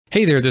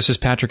Hey there, this is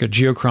Patrick at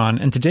Geochron,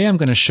 and today I'm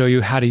going to show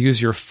you how to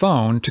use your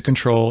phone to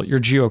control your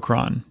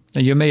Geochron.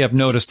 Now, you may have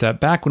noticed that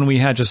back when we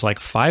had just like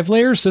 5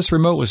 layers, this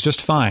remote was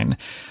just fine.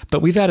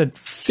 But we've added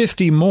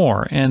 50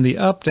 more, and the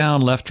up,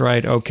 down, left,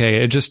 right, okay,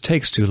 it just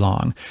takes too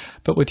long.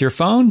 But with your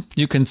phone,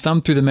 you can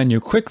thumb through the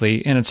menu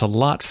quickly, and it's a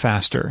lot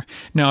faster.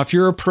 Now, if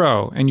you're a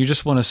pro and you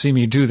just want to see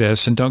me do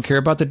this and don't care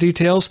about the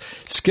details,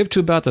 skip to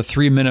about the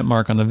 3-minute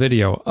mark on the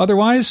video.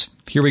 Otherwise,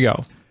 here we go.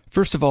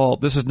 First of all,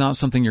 this is not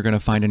something you're going to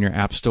find in your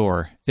app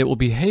store. It will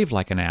behave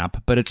like an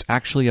app, but it's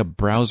actually a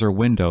browser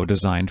window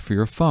designed for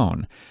your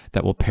phone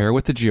that will pair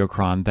with the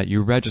Geochron that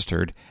you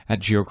registered at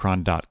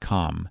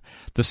geochron.com.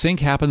 The sync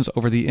happens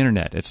over the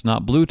internet. It's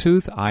not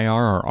Bluetooth, IR,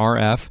 or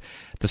RF.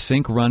 The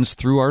sync runs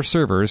through our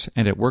servers,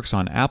 and it works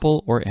on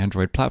Apple or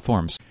Android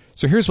platforms.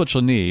 So here's what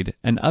you'll need: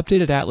 an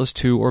updated Atlas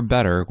 2 or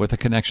better with a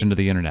connection to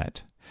the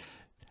internet,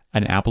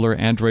 an Apple or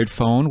Android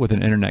phone with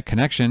an internet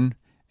connection,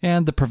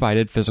 and the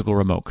provided physical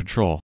remote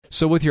control.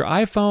 So with your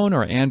iPhone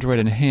or Android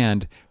in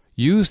hand,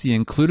 use the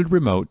included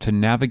remote to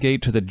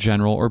navigate to the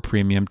General or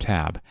Premium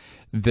tab.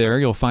 There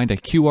you'll find a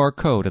QR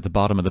code at the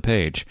bottom of the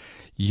page.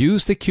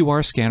 Use the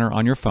QR scanner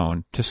on your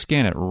phone to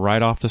scan it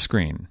right off the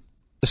screen.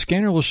 The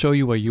scanner will show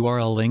you a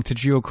URL link to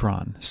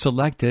Geochron.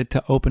 Select it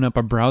to open up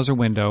a browser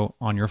window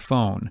on your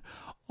phone.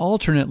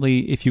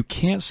 Alternately, if you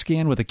can't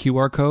scan with a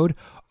QR code,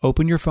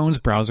 open your phone's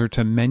browser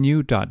to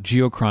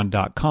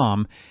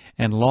menu.geochron.com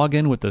and log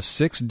in with the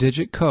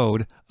 6-digit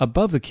code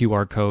above the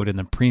QR code in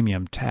the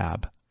Premium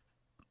tab.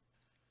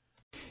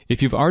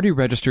 If you've already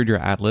registered your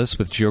Atlas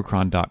with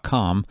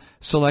geochron.com,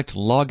 select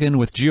Login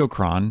with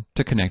Geochron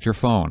to connect your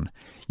phone.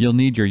 You'll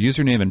need your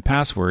username and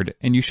password,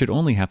 and you should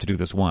only have to do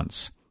this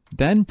once.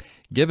 Then,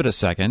 give it a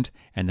second,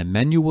 and the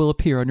menu will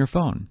appear on your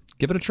phone.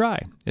 Give it a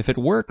try. If it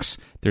works,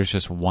 there's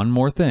just one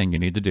more thing you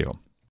need to do.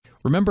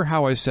 Remember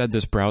how I said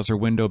this browser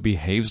window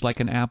behaves like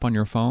an app on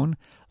your phone?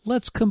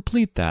 Let's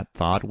complete that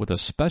thought with a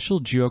special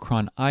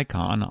Geochron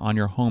icon on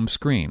your home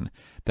screen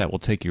that will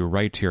take you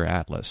right to your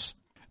Atlas.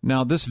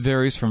 Now, this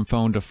varies from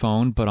phone to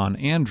phone, but on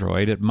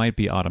Android it might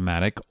be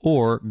automatic,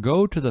 or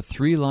go to the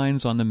 3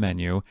 lines on the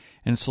menu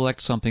and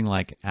select something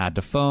like Add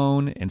to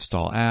Phone,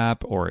 Install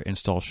App, or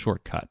Install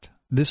Shortcut.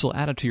 This will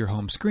add it to your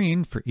home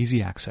screen for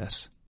easy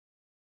access.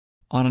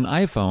 On an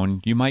iPhone,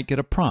 you might get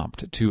a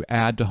prompt to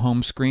add to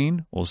home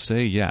screen. We'll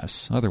say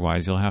yes,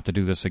 otherwise you'll have to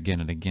do this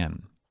again and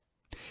again.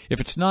 If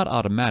it's not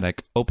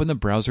automatic, open the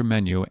browser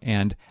menu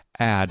and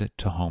add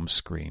to home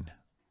screen.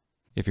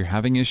 If you're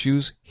having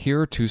issues,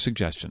 here are 2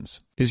 suggestions.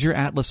 Is your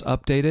Atlas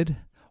updated?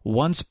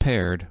 Once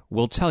paired,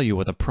 we'll tell you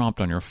with a prompt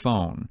on your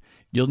phone.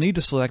 You'll need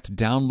to select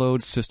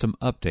Download System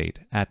Update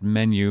at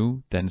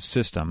Menu, then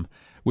System,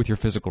 with your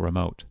physical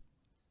remote.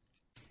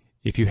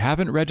 If you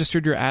haven't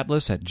registered your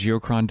Atlas at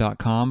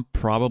geochron.com,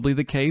 probably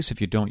the case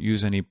if you don't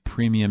use any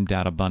premium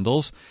data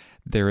bundles,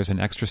 there is an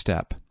extra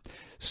step.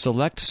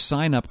 Select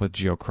Sign Up with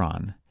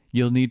Geochron.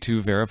 You'll need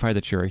to verify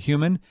that you're a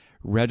human,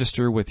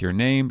 register with your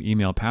name,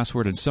 email,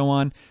 password, and so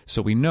on,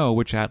 so we know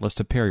which Atlas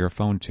to pair your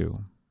phone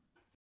to.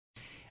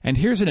 And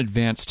here's an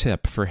advanced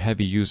tip for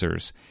heavy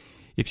users.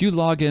 If you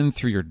log in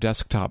through your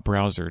desktop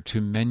browser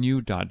to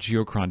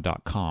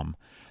menu.geochron.com,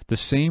 the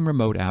same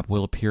remote app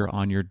will appear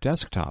on your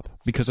desktop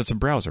because it's a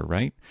browser,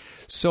 right?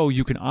 So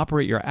you can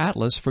operate your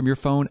Atlas from your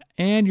phone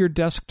and your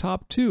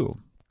desktop too.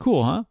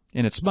 Cool, huh?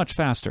 And it's much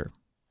faster.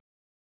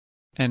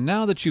 And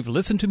now that you've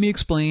listened to me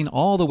explain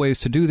all the ways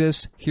to do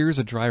this, here's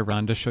a dry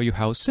run to show you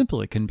how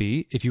simple it can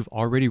be if you've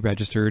already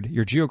registered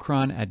your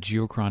Geochron at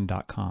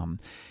geochron.com.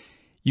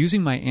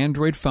 Using my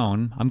Android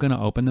phone, I'm going to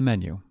open the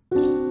menu.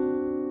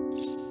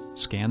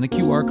 Scan the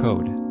QR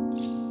code.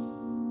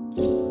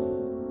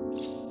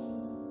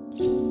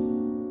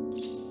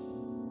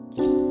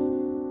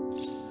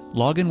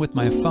 Log in with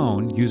my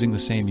phone using the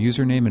same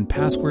username and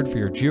password for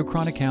your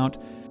Geochron account.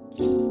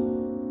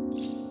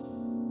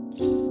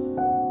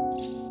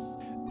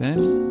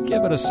 Then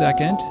give it a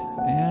second,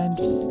 and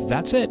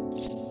that's it.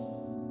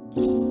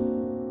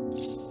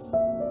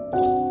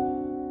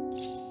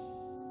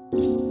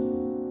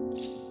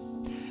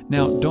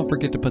 Now, don't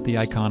forget to put the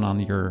icon on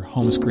your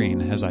home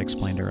screen, as I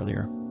explained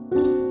earlier.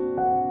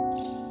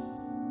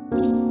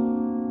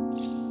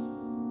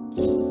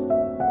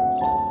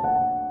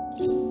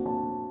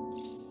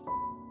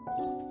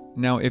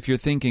 Now, if you're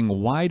thinking,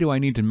 why do I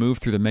need to move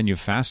through the menu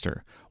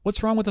faster?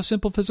 What's wrong with a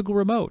simple physical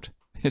remote?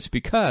 It's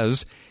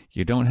because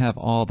you don't have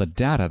all the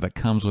data that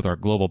comes with our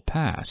global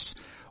pass.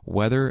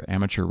 Weather,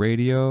 amateur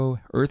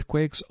radio,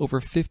 earthquakes, over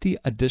 50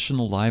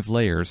 additional live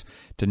layers.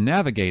 To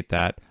navigate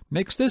that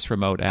makes this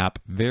remote app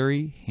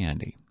very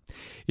handy.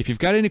 If you've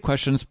got any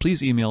questions,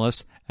 please email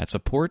us at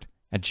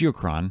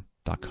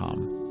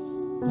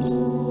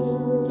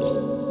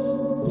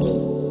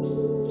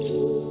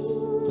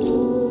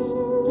support@geochron.com.